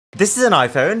This is an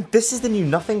iPhone. This is the new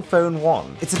Nothing Phone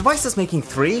 1. It's a device that's making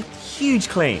three huge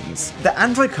claims. The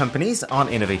Android companies aren't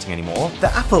innovating anymore,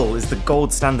 that Apple is the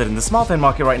gold standard in the smartphone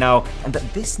market right now, and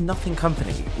that this Nothing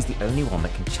company is the only one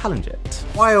that can challenge it.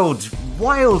 Wild,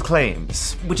 wild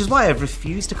claims, which is why I've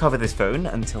refused to cover this phone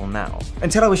until now.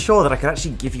 Until I was sure that I could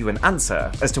actually give you an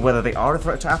answer as to whether they are a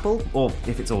threat to Apple, or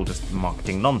if it's all just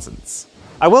marketing nonsense.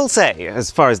 I will say,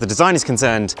 as far as the design is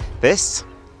concerned, this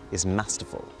is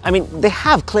masterful. I mean, they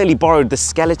have clearly borrowed the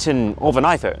skeleton of an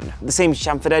iPhone, the same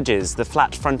chamfered edges, the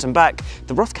flat front and back,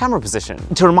 the rough camera position,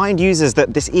 to remind users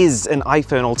that this is an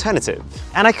iPhone alternative.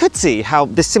 And I could see how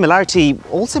this similarity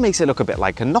also makes it look a bit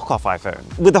like a knockoff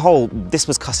iPhone, with the whole "this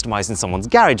was customized in someone's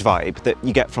garage" vibe that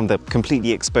you get from the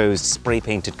completely exposed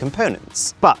spray-painted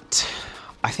components. But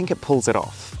I think it pulls it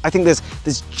off. I think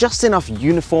there's just enough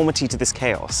uniformity to this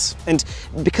chaos. And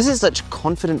because it's such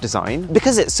confident design,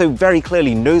 because it so very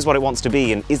clearly knows what it wants to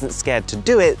be and isn't scared to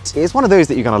do it, it's one of those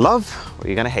that you're gonna love or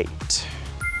you're gonna hate.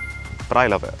 But I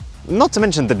love it. Not to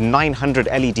mention the 900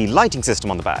 LED lighting system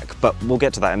on the back, but we'll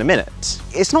get to that in a minute.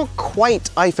 It's not quite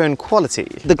iPhone quality.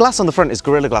 The glass on the front is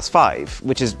Gorilla Glass 5,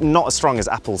 which is not as strong as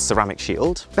Apple's ceramic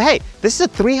shield. But hey, this is a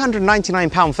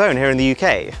 £399 phone here in the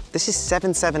UK. This is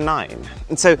 $779.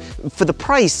 And so for the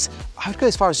price, I would go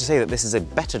as far as to say that this is a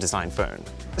better designed phone.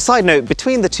 Side note,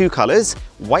 between the two colors,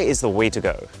 white is the way to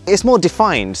go. It's more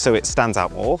defined, so it stands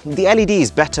out more. The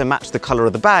LEDs better match the color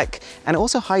of the back, and it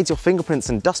also hides your fingerprints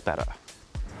and dust better.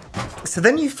 So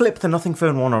then you flip the Nothing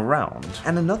Phone 1 around,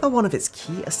 and another one of its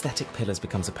key aesthetic pillars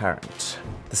becomes apparent.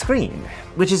 The screen,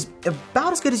 which is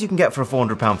about as good as you can get for a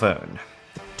 £400 phone.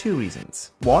 For two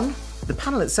reasons. One, the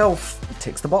panel itself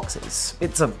ticks the boxes.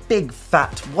 It's a big,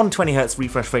 fat 120Hz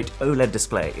refresh rate OLED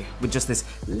display, with just this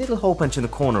little hole punch in the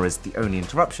corner as the only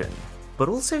interruption. But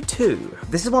also two,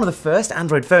 this is one of the first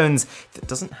Android phones that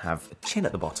doesn't have a chin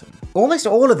at the bottom. Almost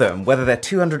all of them, whether they're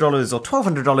 $200 or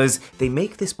 $1,200, they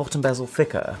make this bottom bezel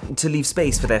thicker to leave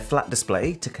space for their flat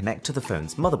display to connect to the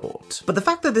phone's motherboard. But the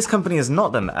fact that this company has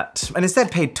not done that, and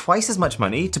instead paid twice as much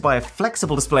money to buy a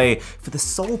flexible display for the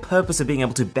sole purpose of being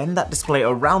able to bend that display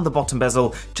around the bottom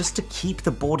bezel just to keep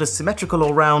the borders symmetrical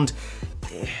all round,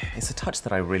 it's a touch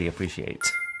that I really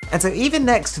appreciate. And so even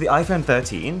next to the iPhone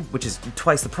 13, which is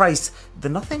twice the price, the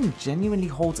Nothing genuinely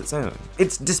holds its own.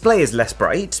 Its display is less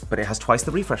bright, but it has twice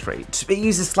the refresh rate. It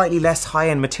uses slightly less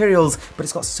high-end materials, but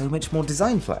it's got so much more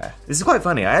design flair. This is quite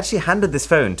funny. I actually handed this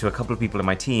phone to a couple of people in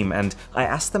my team, and I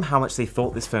asked them how much they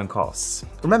thought this phone costs.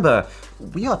 Remember,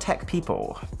 we are tech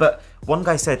people, but one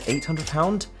guy said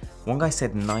 £800, one guy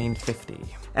said $950.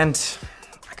 And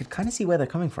I could kind of see where they're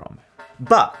coming from.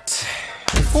 But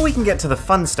before we can get to the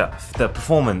fun stuff, the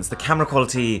performance, the camera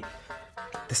quality,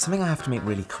 there's something I have to make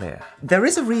really clear. There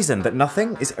is a reason that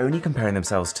Nothing is only comparing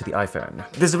themselves to the iPhone.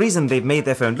 There's a reason they've made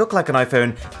their phone look like an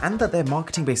iPhone, and that their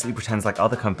marketing basically pretends like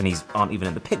other companies aren't even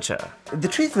in the picture. The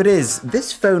truth of it is,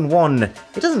 this phone 1, it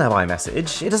doesn't have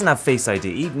iMessage, it doesn't have Face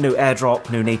ID, no AirDrop,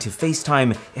 no native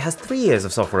FaceTime. It has 3 years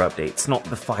of software updates, not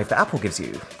the 5 that Apple gives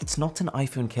you. It's not an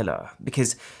iPhone killer,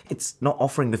 because it's not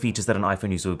offering the features that an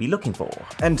iPhone user would be looking for.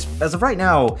 And as of right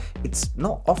now, it's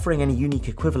not offering any unique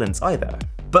equivalents either.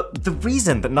 But the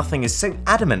reason that Nothing is so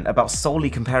adamant about solely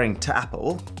comparing to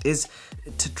Apple is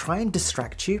to try and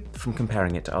distract you from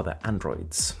comparing it to other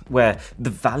Androids, where the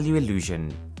value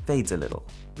illusion fades a little.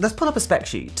 Let's pull up a spec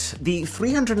sheet. The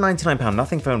 £399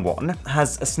 Nothing Phone 1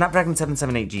 has a Snapdragon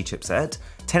 778G chipset,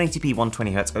 1080p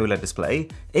 120Hz OLED display,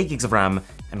 8GB of RAM,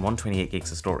 and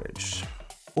 128GB of storage.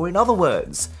 Or in other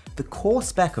words, the core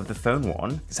spec of the Phone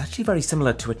 1 is actually very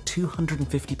similar to a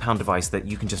 £250 device that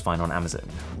you can just find on Amazon.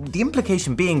 The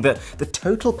implication being that the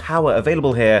total power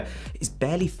available here is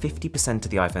barely 50% of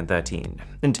the iPhone 13.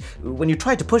 And when you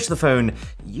try to push the phone,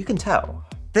 you can tell.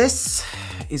 This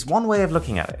is one way of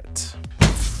looking at it.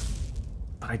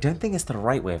 But I don't think it's the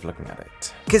right way of looking at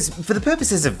it. Because for the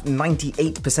purposes of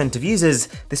 98% of users,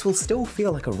 this will still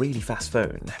feel like a really fast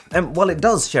phone. And while it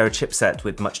does share a chipset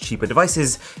with much cheaper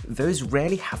devices, those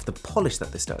rarely have the polish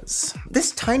that this does.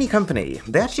 This tiny company,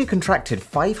 they actually contracted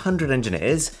 500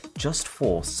 engineers just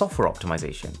for software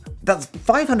optimization. That's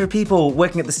 500 people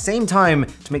working at the same time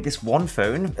to make this one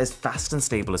phone as fast and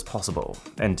stable as possible.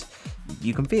 And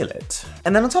you can feel it.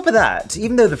 And then on top of that,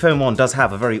 even though the Phone 1 does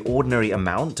have a very ordinary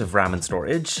amount of RAM and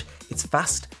storage, it's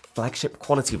fast flagship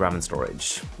quality RAM and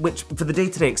storage, which for the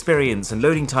day-to-day experience and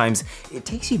loading times, it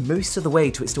takes you most of the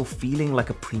way to it still feeling like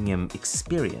a premium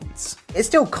experience. It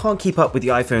still can't keep up with the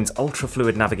iPhone's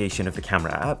ultra-fluid navigation of the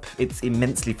camera app, its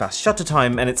immensely fast shutter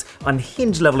time, and its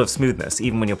unhinged level of smoothness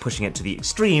even when you're pushing it to the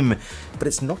extreme, but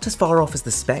it's not as far off as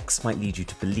the specs might lead you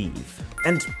to believe.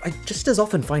 And I just as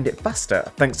often find it faster,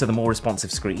 thanks to the more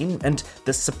responsive screen and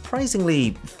the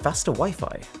surprisingly faster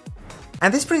Wi-Fi.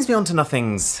 And this brings me on to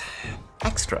Nothing's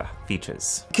extra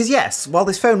features. Because yes, while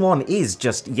this Phone 1 is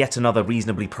just yet another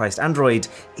reasonably priced Android,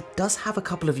 it does have a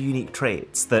couple of unique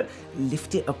traits that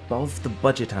lift it above the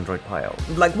budget Android pile.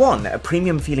 Like one, a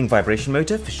premium feeling vibration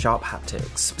motor for sharp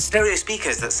haptics. Stereo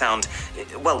speakers that sound,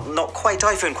 well, not quite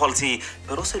iPhone quality,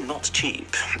 but also not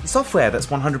cheap. Software that's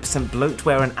 100%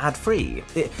 bloatware and ad-free.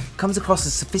 It comes across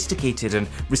as sophisticated and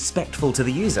respectful to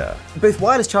the user. Both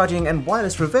wireless charging and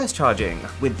wireless reverse charging,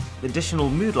 with additional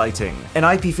mood lighting, an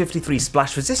IP53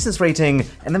 splash resistance rating,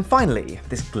 and then finally,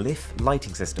 this Glyph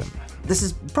lighting system. This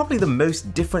is probably the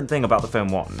most different thing about the Phone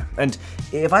 1, and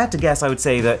if I had to guess, I would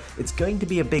say that it's going to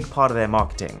be a big part of their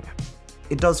marketing.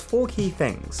 It does 4 key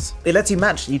things. It lets you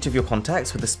match each of your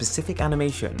contacts with a specific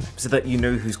animation, so that you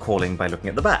know who's calling by looking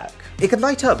at the back. It can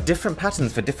light up different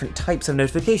patterns for different types of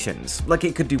notifications, like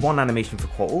it could do one animation for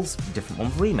calls, different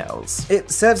one for emails. It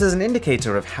serves as an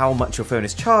indicator of how much your phone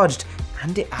is charged,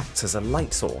 and it acts as a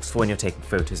light source for when you're taking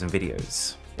photos and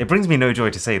videos. It brings me no joy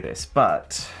to say this,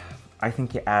 but I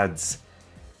think it adds,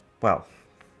 well,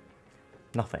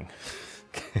 nothing.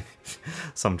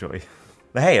 Some joy.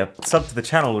 But hey, a sub to the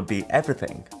channel would be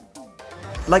everything.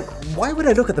 Like, why would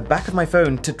I look at the back of my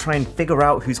phone to try and figure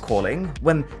out who's calling,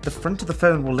 when the front of the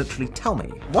phone will literally tell me?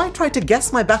 Why try to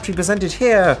guess my battery percentage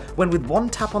here, when with one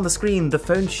tap on the screen, the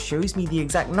phone shows me the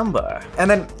exact number? And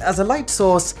then, as a light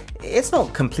source, it's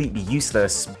not completely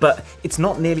useless, but it's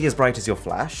not nearly as bright as your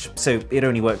flash, so it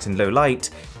only works in low light,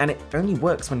 and it only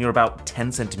works when you're about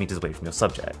 10 centimeters away from your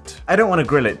subject. I don't want to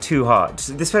grill it too hard.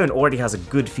 This phone already has a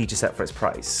good feature set for its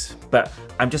price, but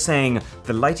I'm just saying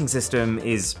the lighting system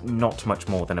is not much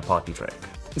more than a party trick.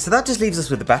 So that just leaves us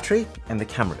with the battery and the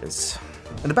cameras.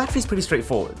 And the battery's pretty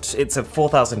straightforward. It's a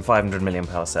 4,500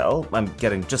 mAh cell. I'm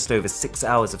getting just over 6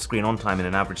 hours of screen on time in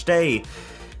an average day.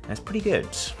 That's pretty good.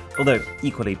 Although,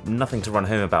 equally, nothing to run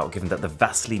home about given that the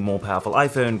vastly more powerful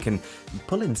iPhone can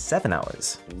pull in 7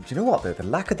 hours. Do you know what though? The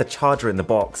lack of the charger in the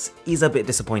box is a bit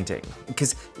disappointing,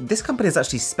 because this company has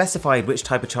actually specified which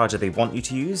type of charger they want you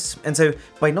to use, and so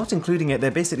by not including it, they're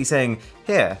basically saying,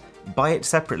 here, buy it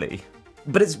separately.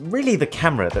 But it's really the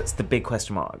camera that's the big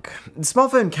question mark.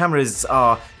 Smartphone cameras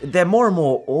they're more and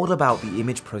more all about the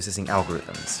image processing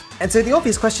algorithms. And so the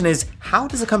obvious question is, how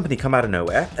does a company come out of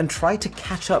nowhere and try to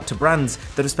catch up to brands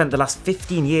that have spent the last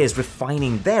 15 years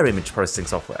refining their image processing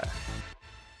software?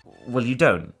 Well, you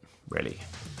don't, really.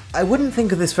 I wouldn't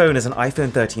think of this phone as an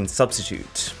iPhone 13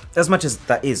 substitute. As much as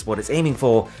that is what it's aiming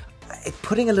for, it's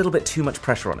putting a little bit too much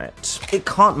pressure on it. It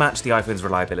can't match the iPhone's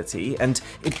reliability, and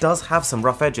it does have some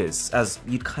rough edges, as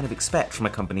you'd kind of expect from a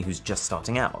company who's just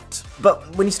starting out.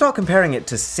 But when you start comparing it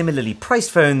to similarly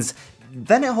priced phones,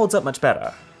 then it holds up much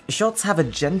better. Shots have a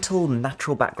gentle,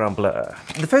 natural background blur.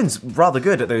 The phone's rather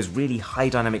good at those really high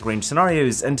dynamic range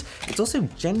scenarios, and it's also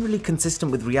generally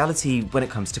consistent with reality when it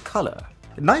comes to color.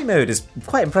 Night mode is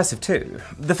quite impressive too.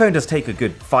 The phone does take a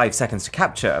good 5 seconds to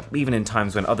capture, even in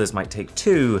times when others might take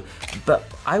 2, but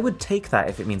I would take that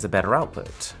if it means a better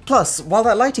output. Plus, while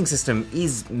that lighting system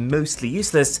is mostly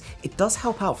useless, it does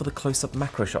help out for the close-up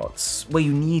macro shots, where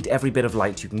you need every bit of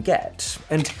light you can get,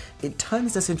 and it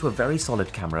turns this into a very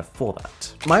solid camera for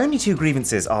that. My only 2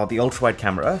 grievances are the ultra-wide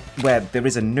camera, where there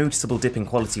is a noticeable dip in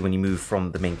quality when you move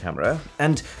from the main camera,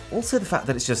 and also the fact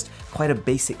that it's just quite a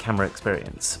basic camera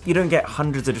experience. You don't get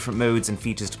hundreds of different modes and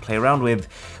features to play around with,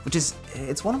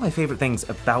 it's one of my favorite things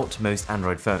about most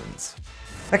Android phones.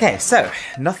 Okay, so,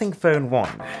 Nothing Phone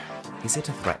 1. Is it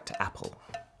a threat to Apple?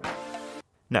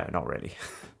 No, not really.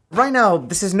 Right now,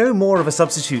 this is no more of a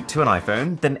substitute to an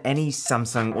iPhone than any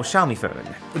Samsung or Xiaomi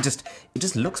phone. It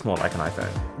just looks more like an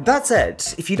iPhone. That said,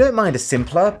 if you don't mind a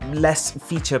simpler, less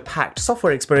feature-packed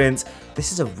software experience,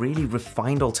 this is a really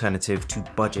refined alternative to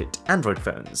budget Android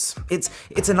phones. It's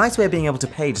a nice way of being able to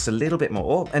pay just a little bit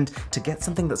more and to get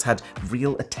something that's had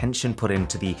real attention put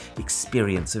into the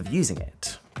experience of using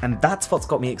it. And that's what's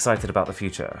got me excited about the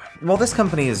future. While this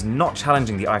company is not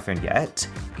challenging the iPhone yet,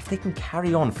 if they can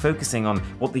carry on focusing on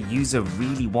what the user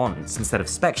really wants instead of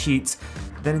spec sheets,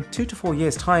 then in 2 to 4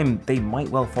 years' time, they might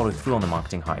well follow through on the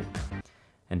marketing hype.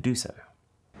 And do so.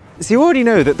 So you already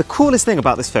know that the coolest thing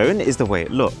about this phone is the way it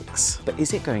looks. But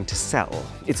is it going to sell?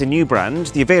 It's a new brand,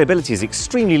 the availability is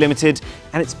extremely limited,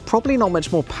 and it's probably not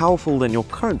much more powerful than your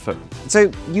current phone.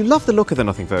 So you love the look of the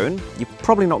Nothing Phone, you're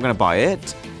probably not going to buy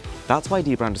it. That's why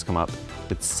Dbrand has come up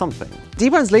with something.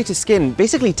 Dbrand's latest skin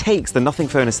basically takes the Nothing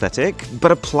Phone aesthetic,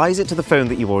 but applies it to the phone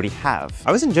that you already have.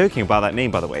 I wasn't joking about that name,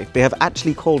 by the way. They have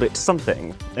actually called it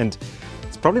something, and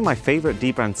it's probably my favorite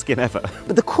Dbrand skin ever.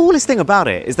 But the coolest thing about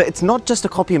it is that it's not just a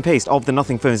copy and paste of the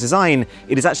Nothing Phone's design,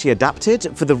 it is actually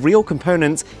adapted for the real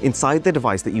components inside the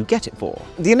device that you get it for.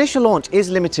 The initial launch is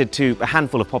limited to a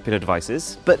handful of popular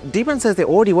devices, but Dbrand says they're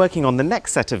already working on the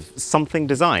next set of something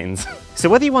designs. So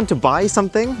whether you want to buy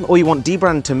something, or you want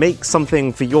Dbrand to make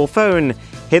something for your phone,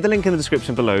 hit the link in the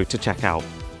description below to check out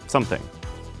something.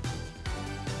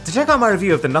 To check out my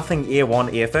review of the Nothing Ear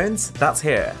One earphones, that's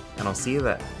here, and I'll see you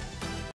there.